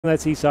their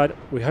T side.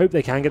 We hope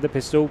they can get the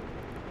pistol.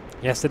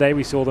 Yesterday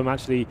we saw them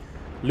actually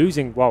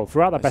losing, well,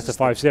 throughout that best of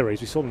 5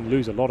 series, we saw them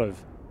lose a lot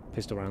of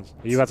pistol rounds.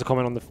 You had to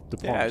comment on the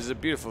pond. Yeah, it's a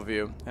beautiful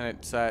view, and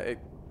it's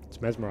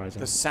mesmerizing.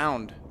 The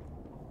sound,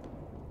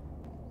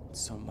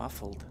 it's so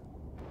muffled.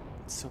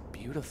 It's so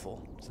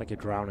beautiful. It's like you're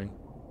drowning.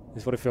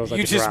 This is what it feels like.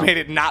 You just made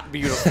it not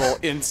beautiful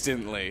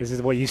instantly. This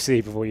is what you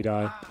see before you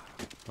die.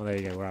 Oh, there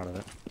you go. We're out of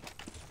it.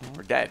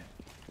 We're dead,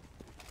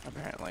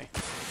 apparently.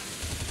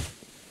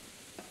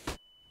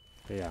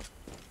 But yeah,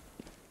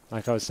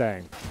 like I was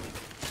saying,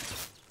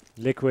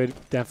 Liquid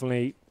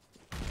definitely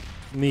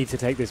need to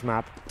take this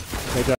map. They don't